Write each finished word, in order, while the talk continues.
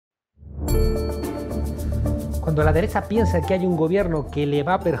Cuando la derecha piensa que hay un gobierno que le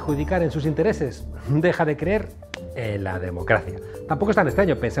va a perjudicar en sus intereses, deja de creer en la democracia. Tampoco es tan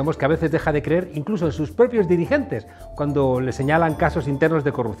extraño, pensemos que a veces deja de creer incluso en sus propios dirigentes cuando le señalan casos internos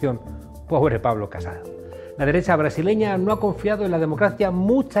de corrupción. Pobre Pablo Casado. La derecha brasileña no ha confiado en la democracia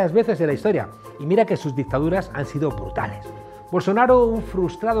muchas veces en la historia, y mira que sus dictaduras han sido brutales. Bolsonaro, un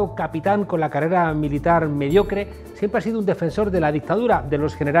frustrado capitán con la carrera militar mediocre, siempre ha sido un defensor de la dictadura de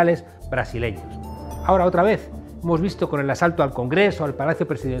los generales brasileños. Ahora otra vez, hemos visto con el asalto al Congreso, al Palacio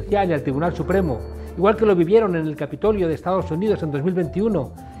Presidencial y al Tribunal Supremo, igual que lo vivieron en el capitolio de Estados Unidos en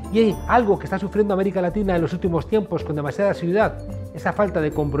 2021, y hay algo que está sufriendo América Latina en los últimos tiempos con demasiada asiduidad, esa falta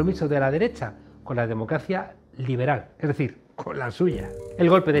de compromiso de la derecha con la democracia liberal, es decir, con la suya. El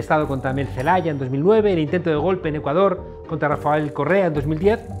golpe de Estado contra Mel Zelaya en 2009, el intento de golpe en Ecuador contra Rafael Correa en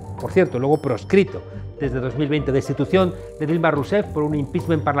 2010, por cierto, luego proscrito desde 2020, destitución de Dilma Rousseff por un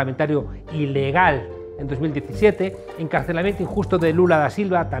impeachment parlamentario ilegal en 2017, encarcelamiento injusto de Lula da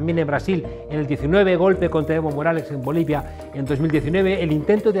Silva también en Brasil en el 19, golpe contra Evo Morales en Bolivia en 2019, el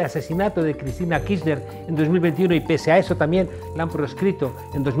intento de asesinato de Cristina Kirchner en 2021 y pese a eso también la han proscrito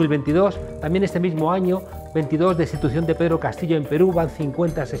en 2022, también este mismo año 22, destitución de Pedro Castillo en Perú, van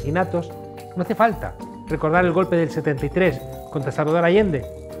 50 asesinatos. No hace falta recordar el golpe del 73 contra Salvador Allende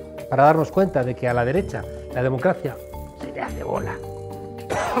para darnos cuenta de que a la derecha la democracia se le hace bola.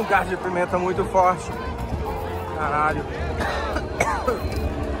 Um gás de pimenta muito forte. Caralho.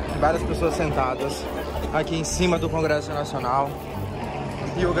 Várias pessoas sentadas aqui em cima do Congresso Nacional.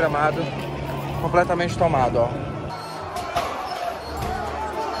 E o gramado completamente tomado, ó.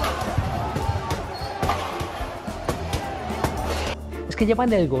 Es que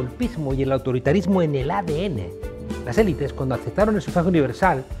llevan el golpismo y el autoritarismo en el ADN. Las élites, cuando aceptaron el sufragio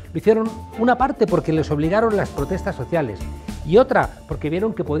universal, lo hicieron una parte porque les obligaron las protestas sociales y otra porque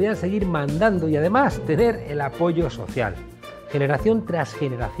vieron que podían seguir mandando y además tener el apoyo social, generación tras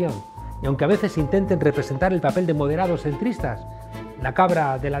generación. Y aunque a veces intenten representar el papel de moderados centristas, la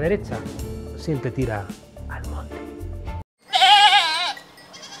cabra de la derecha siempre tira al monte.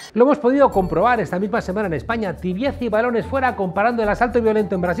 Lo hemos podido comprobar esta misma semana en España, tibieza y balones fuera comparando el asalto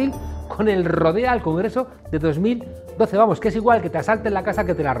violento en Brasil con el rodeo al Congreso de 2012. Vamos, que es igual que te asalten la casa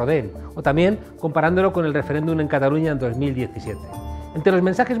que te la rodeen. O también comparándolo con el referéndum en Cataluña en 2017. Entre los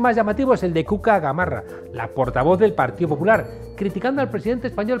mensajes más llamativos el de Cuca Gamarra, la portavoz del Partido Popular, criticando al presidente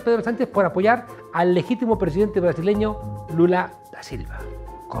español Pedro Sánchez por apoyar al legítimo presidente brasileño Lula da Silva.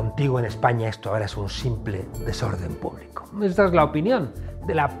 Contigo en España esto ahora es un simple desorden público. Esta es la opinión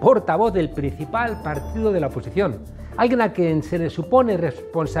de la portavoz del principal partido de la oposición, alguien a quien se le supone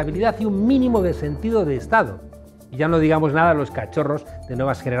responsabilidad y un mínimo de sentido de Estado. Y ya no digamos nada a los cachorros de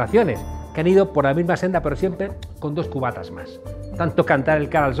nuevas generaciones, que han ido por la misma senda pero siempre con 2 cubatas más. Tanto cantar el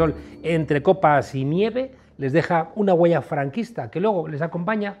cara al sol entre copas y nieve les deja una huella franquista que luego les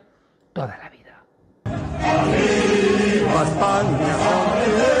acompaña toda la vida. ¡Arriba España!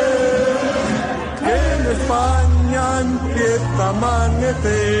 En España empieza a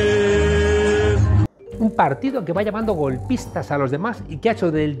amanecer. Un partido que va llamando golpistas a los demás y que ha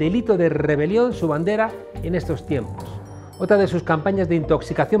hecho del delito de rebelión su bandera en estos tiempos. Otra de sus campañas de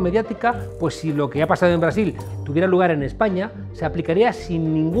intoxicación mediática, pues si lo que ha pasado en Brasil tuviera lugar en España, se aplicaría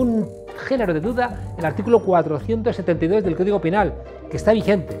sin ningún género de duda el artículo 472 del Código Penal, que está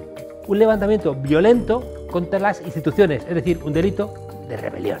vigente. Un levantamiento violento contra las instituciones, es decir, un delito de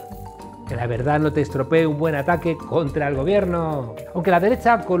rebelión. Que la verdad no te estropee un buen ataque contra el gobierno. Aunque la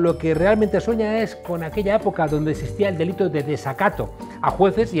derecha con lo que realmente sueña es con aquella época donde existía el delito de desacato a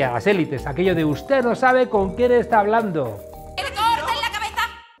jueces y a las élites, aquello de usted no sabe con quién está hablando. ¡Que me corten la cabeza!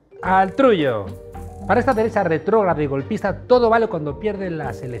 ¡Al trullo! Para esta derecha retrógrada y golpista todo vale cuando pierden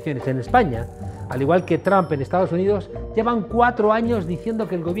las elecciones. En España, al igual que Trump en Estados Unidos, llevan 4 años diciendo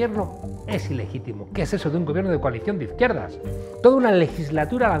que el gobierno es ilegítimo. ¿Qué es eso de un gobierno de coalición de izquierdas? Toda una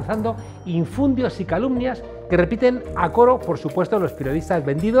legislatura lanzando infundios y calumnias que repiten a coro, por supuesto, los periodistas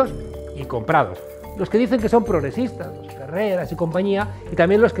vendidos y comprados. Los que dicen que son progresistas, los Ferreras y compañía, y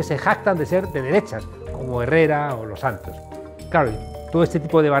también los que se jactan de ser de derechas, como Herrera o Los Santos. Claro, todo este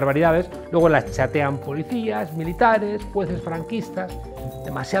tipo de barbaridades luego las chatean policías, militares, jueces franquistas.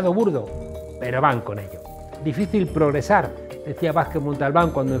 Demasiado burdo, pero van con ello. Difícil progresar, decía Vázquez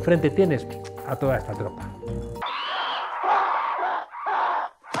Montalbán, cuando enfrente tienes a toda esta tropa.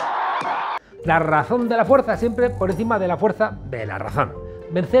 La razón de la fuerza siempre por encima de la fuerza de la razón.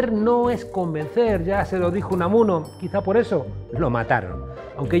 Vencer no es convencer, ya se lo dijo Unamuno, quizá por eso lo mataron.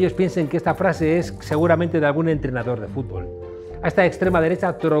 Aunque ellos piensen que esta frase es seguramente de algún entrenador de fútbol. A esta extrema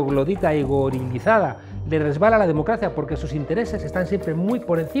derecha troglodita y gorilizada le resbala la democracia porque sus intereses están siempre muy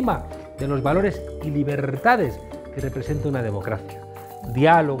por encima de los valores y libertades que representa una democracia.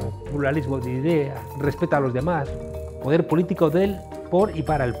 Diálogo, pluralismo de ideas, respeto a los demás, poder político del, por y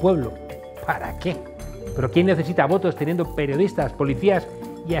para el pueblo. ¿Para qué? ¿Pero quién necesita votos teniendo periodistas, policías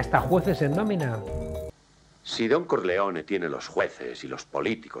y hasta jueces en nómina? Si Don Corleone tiene los jueces y los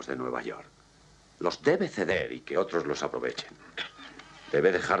políticos de Nueva York, los debe ceder y que otros los aprovechen.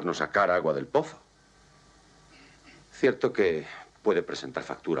 Debe dejarnos sacar agua del pozo. Cierto que puede presentar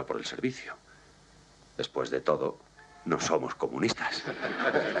factura por el servicio. Después de todo, no somos comunistas.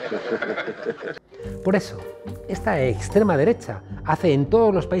 Por eso, esta extrema derecha hace en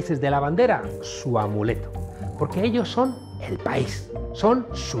todos los países de la bandera su amuleto, porque ellos son el país, son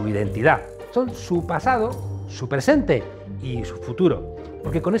su identidad, son su pasado, su presente y su futuro.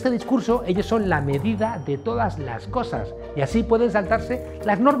 Porque con este discurso ellos son la medida de todas las cosas y así pueden saltarse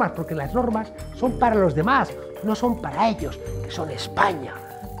las normas, porque las normas son para los demás, no son para ellos, que son España,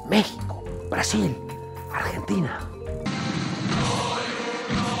 México, Brasil, Argentina.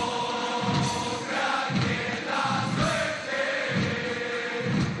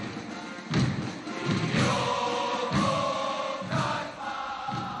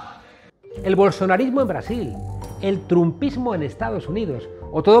 El bolsonarismo en Brasil, el trumpismo en Estados Unidos,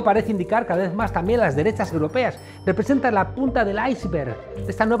 o todo parece indicar cada vez más también las derechas europeas, representan la punta del iceberg de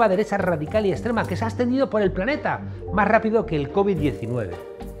esta nueva derecha radical y extrema que se ha extendido por el planeta más rápido que el COVID-19.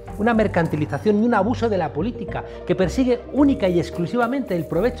 Una mercantilización y un abuso de la política que persigue única y exclusivamente el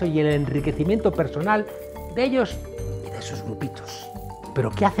provecho y el enriquecimiento personal de ellos y de sus grupitos.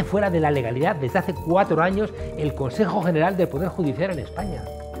 ¿Pero qué hace fuera de la legalidad desde hace 4 años el Consejo General del Poder Judicial en España?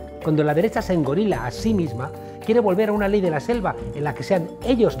 Cuando la derecha se engorila a sí misma, quiere volver a una ley de la selva en la que sean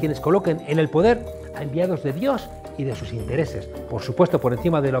ellos quienes coloquen en el poder a enviados de Dios y de sus intereses, por supuesto por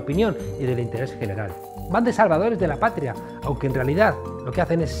encima de la opinión y del interés general. Van de salvadores de la patria, aunque en realidad lo que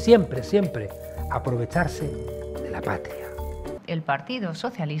hacen es siempre aprovecharse de la patria. El Partido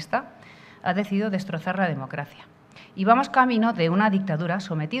Socialista ha decidido destrozar la democracia y vamos camino de una dictadura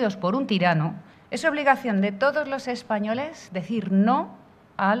sometidos por un tirano. Es obligación de todos los españoles decir no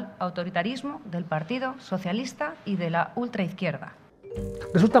al autoritarismo del Partido Socialista y de la ultraizquierda.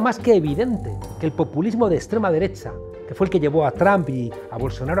 Resulta más que evidente que el populismo de extrema derecha, que fue el que llevó a Trump y a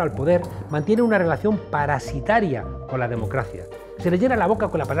Bolsonaro al poder, mantiene una relación parasitaria con la democracia. Se le llena la boca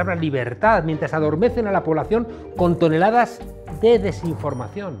con la palabra libertad, mientras adormecen a la población con toneladas de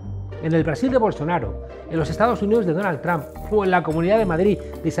desinformación. En el Brasil de Bolsonaro, en los Estados Unidos de Donald Trump o en la Comunidad de Madrid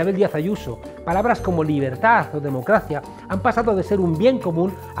de Isabel Díaz Ayuso, palabras como libertad o democracia han pasado de ser un bien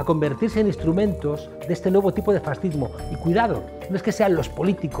común a convertirse en instrumentos de este nuevo tipo de fascismo. Y cuidado, no es que sean los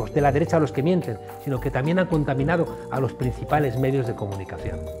políticos de la derecha los que mienten, sino que también han contaminado a los principales medios de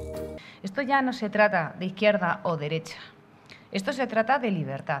comunicación. Esto ya no se trata de izquierda o derecha, esto se trata de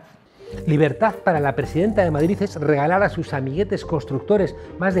libertad. Libertad para la presidenta de Madrid es regalar a sus amiguetes constructores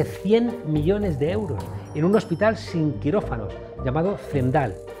más de 100 millones de euros en un hospital sin quirófanos llamado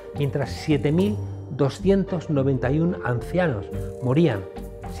Zendal, mientras 7.291 ancianos morían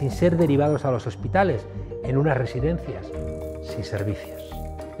sin ser derivados a los hospitales en unas residencias sin servicios.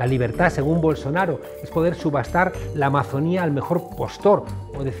 La libertad, según Bolsonaro, es poder subastar la Amazonía al mejor postor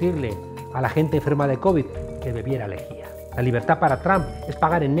o decirle a la gente enferma de COVID que bebiera lejía. La libertad para Trump es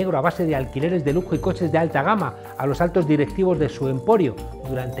pagar en negro a base de alquileres de lujo y coches de alta gama a los altos directivos de su emporio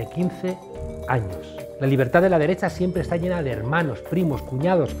durante 15 años. La libertad de la derecha siempre está llena de hermanos, primos,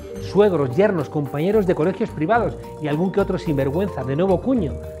 cuñados, suegros, yernos, compañeros de colegios privados y algún que otro sinvergüenza de nuevo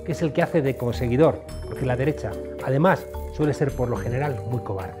cuño, que es el que hace de conseguidor, porque la derecha, además, suele ser por lo general muy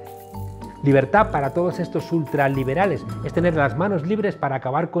cobarde. Libertad para todos estos ultraliberales es tener las manos libres para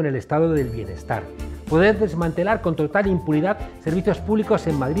acabar con el estado del bienestar. Poder desmantelar con total impunidad servicios públicos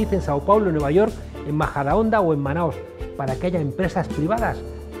en Madrid, en Sao Paulo, en Nueva York, en Majadahonda o en Manaos, para que haya empresas privadas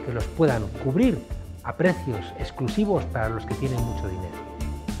que los puedan cubrir a precios exclusivos para los que tienen mucho dinero.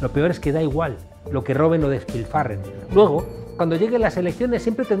 Lo peor es que da igual lo que roben o despilfarren. Luego, cuando lleguen las elecciones,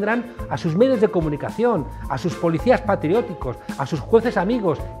 siempre tendrán a sus medios de comunicación, a sus policías patrióticos, a sus jueces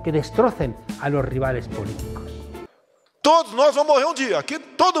amigos que destrocen a los rivales políticos. Todos nós vamos morrer día. Aqui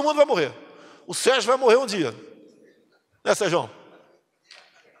todo mundo vai morrer. O Sérgio vai morrer dia. Né, Sérgio?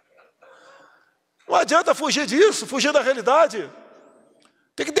 Não adianta fugir disso, fugir da realidade.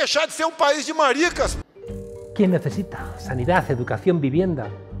 Tem que deixar de ser un país de maricas. ¿Quién necesita sanidad, educación, vivienda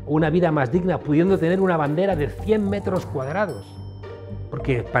o una vida más digna pudiendo tener una bandera de 100 metros cuadrados?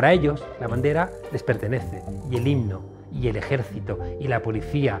 Porque para ellos la bandera les pertenece, y el himno, y el ejército, y la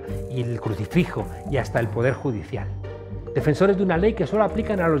policía, y el crucifijo, y hasta el poder judicial. Defensores de una ley que solo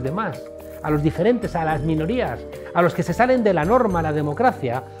aplican a los demás, a los diferentes, a las minorías, a los que se salen de la norma, la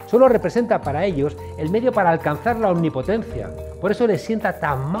democracia, solo representa para ellos el medio para alcanzar la omnipotencia. Por eso les sienta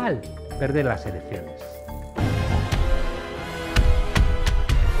tan mal perder las elecciones.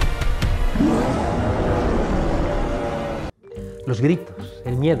 Los gritos,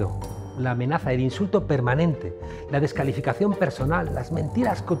 el miedo, la amenaza, el insulto permanente, la descalificación personal, las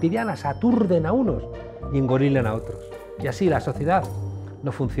mentiras cotidianas aturden a unos y engorilan a otros. Y así la sociedad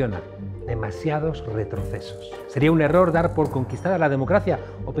no funciona. Demasiados retrocesos. Sería un error dar por conquistada la democracia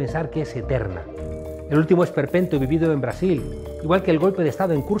o pensar que es eterna. El último esperpento vivido en Brasil, igual que el golpe de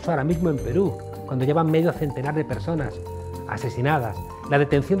Estado en curso ahora mismo en Perú, cuando llevan medio centenar de personas asesinadas, la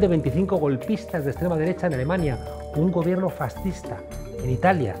detención de 25 golpistas de extrema derecha en Alemania, un gobierno fascista en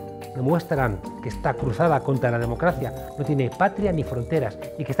Italia, demuestran que esta cruzada contra la democracia no tiene patria ni fronteras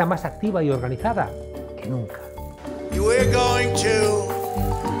y que está más activa y organizada que nunca. We're going to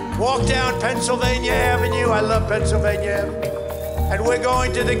walk down Pennsylvania Avenue. I love Pennsylvania Avenue. And we're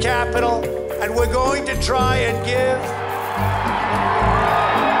going to the Capitol, and we're going to try and give.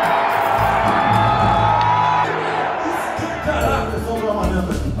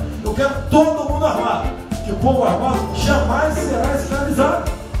 Eu quero todo mundo armado, que o povo armado jamais será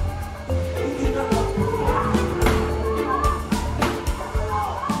escravizado.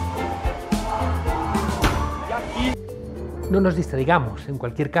 No nos distraigamos, en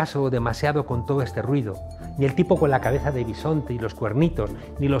cualquier caso, demasiado con todo este ruido. Ni el tipo con la cabeza de bisonte y los cuernitos,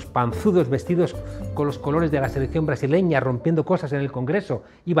 ni los panzudos vestidos con los colores de la selección brasileña rompiendo cosas en el Congreso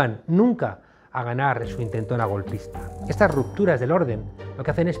iban nunca a ganar su intentona golpista. Estas rupturas del orden lo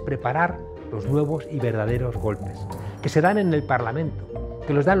que hacen es preparar los nuevos y verdaderos golpes, que se dan en el Parlamento,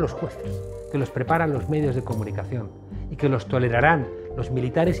 que los dan los jueces, que los preparan los medios de comunicación y que los tolerarán los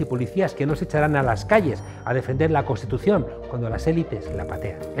militares y policías que no se echarán a las calles a defender la Constitución cuando las élites la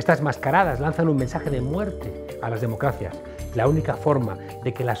patean. Estas mascaradas lanzan un mensaje de muerte a las democracias. La única forma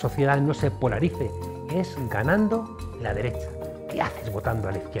de que la sociedad no se polarice es ganando la derecha. ¿Qué haces votando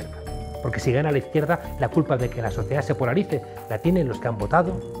a la izquierda? Porque si gana la izquierda, la culpa de que la sociedad se polarice la tienen los que han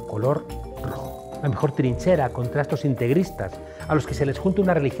votado color rojo. La mejor trinchera contra estos integristas, a los que se les junta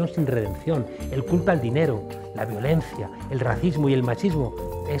una religión sin redención, el culto al dinero, la violencia, el racismo y el machismo,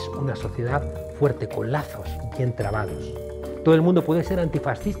 es una sociedad fuerte, con lazos bien trabados. Todo el mundo puede ser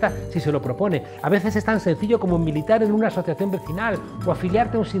antifascista si se lo propone. A veces es tan sencillo como militar en una asociación vecinal, o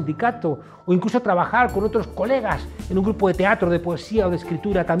afiliarte a un sindicato, o incluso trabajar con otros colegas en un grupo de teatro, de poesía o de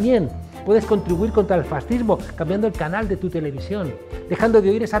escritura. También puedes contribuir contra el fascismo cambiando el canal de tu televisión, dejando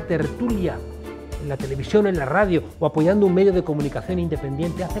de oír esa tertulia en la televisión, en la radio, o apoyando un medio de comunicación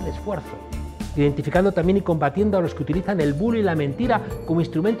independiente. Haz el esfuerzo, identificando también y combatiendo a los que utilizan el bulo y la mentira como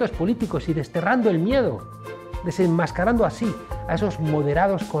instrumentos políticos y desterrando el miedo, desenmascarando así a esos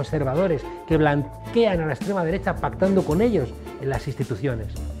moderados conservadores que blanquean a la extrema derecha pactando con ellos en las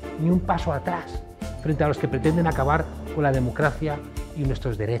instituciones. Ni un paso atrás frente a los que pretenden acabar con la democracia y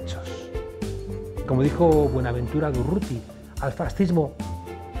nuestros derechos. Como dijo Buenaventura Durruti, al fascismo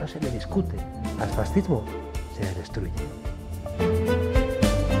no se le discute, al fascismo se le destruye.